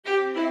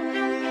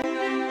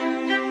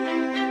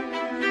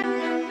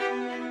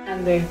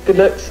And the good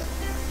looks.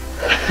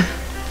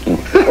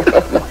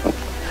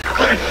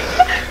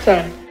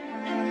 Sorry.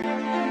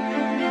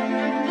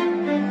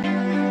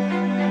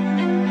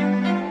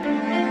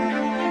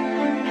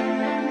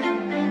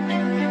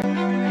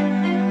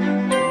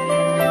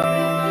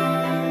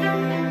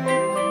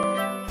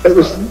 It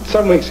was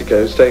some weeks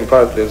ago, staying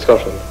privately in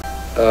Scotland,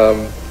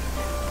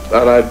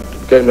 and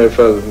I'd go no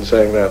further than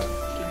saying that.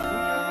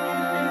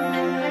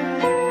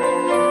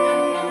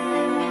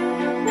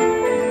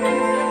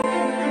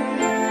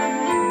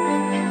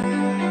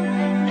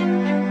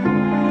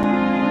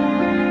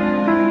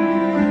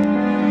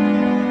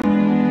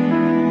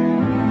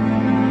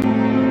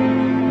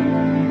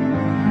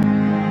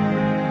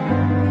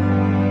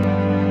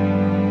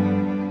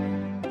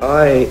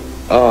 I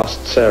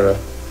asked Sarah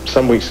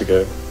some weeks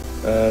ago,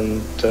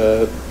 and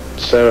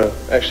Sarah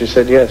actually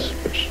said yes,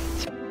 which...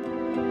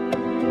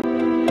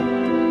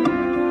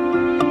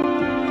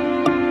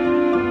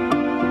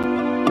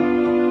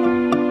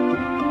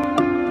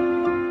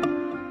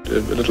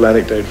 A little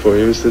anecdote for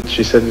you is that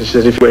she said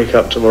if you wake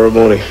up tomorrow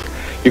morning,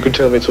 you can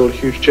tell me it's all a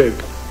huge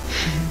joke.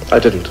 I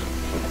didn't.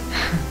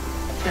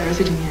 Sarah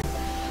sitting here.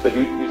 But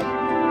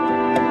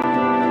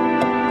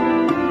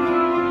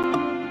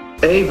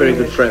A, very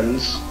good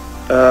friends,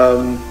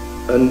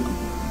 and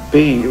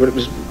B, well, it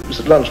was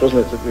at lunch,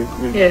 wasn't it?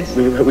 That Yes.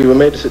 We were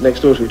made to sit next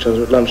door to each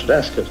other at lunch at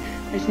Ascot.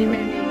 Yes, and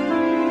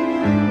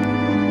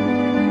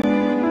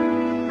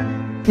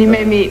he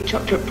made me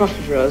chopped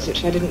profit rolls,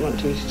 which I didn't want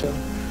to eat at all.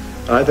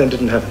 I then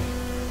didn't have any,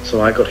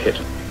 so I got hit.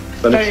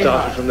 Then it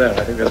started from there.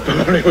 I think that's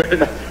probably where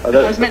it... I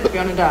was meant to be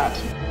on a diet.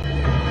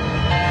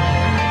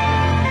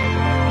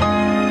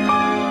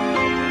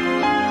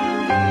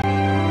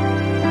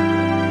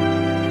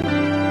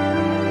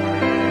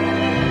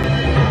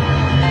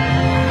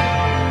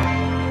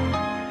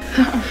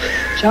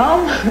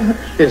 Charm?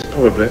 Yes,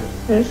 probably.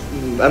 Yes.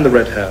 And the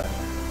red hair.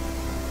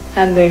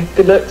 And the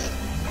good looks.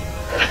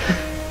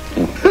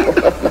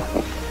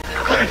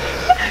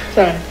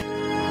 Sorry.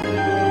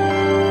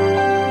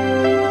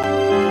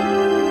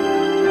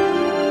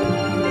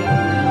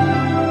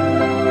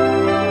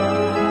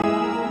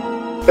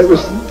 It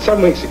was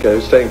some weeks ago,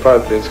 staying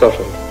privately in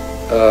Scotland,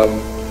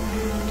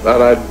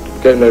 and I'd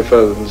go no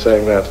further than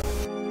saying that.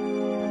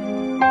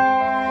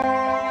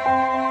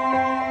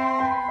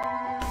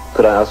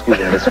 Could I ask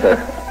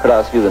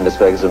you then, Miss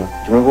Ferguson, do you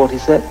remember what he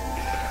said?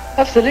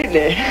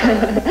 Absolutely.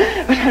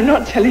 But I'm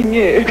not telling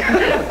you.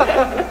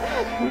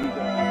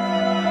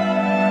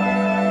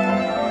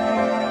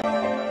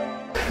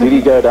 Did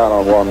he go down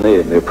on one knee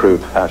in the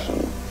approved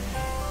fashion?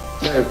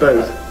 No,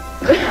 both.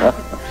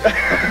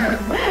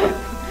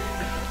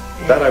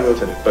 That I will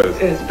tell you, both.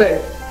 Yes,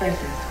 both.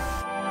 Both.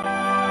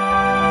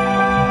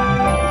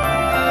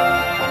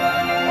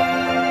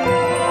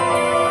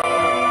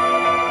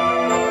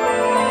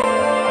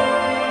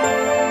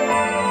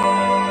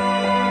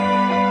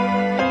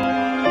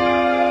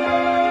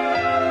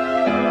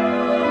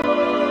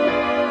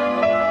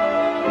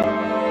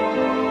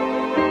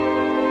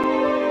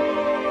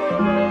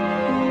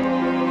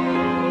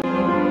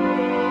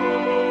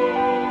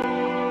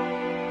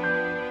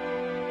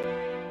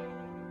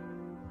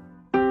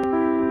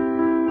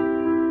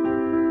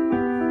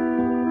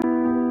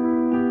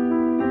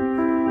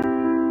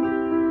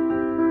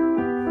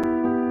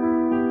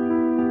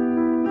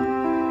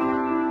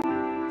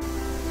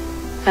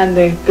 And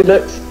the good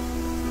looks.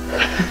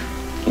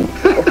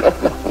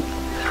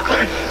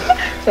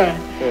 Sorry.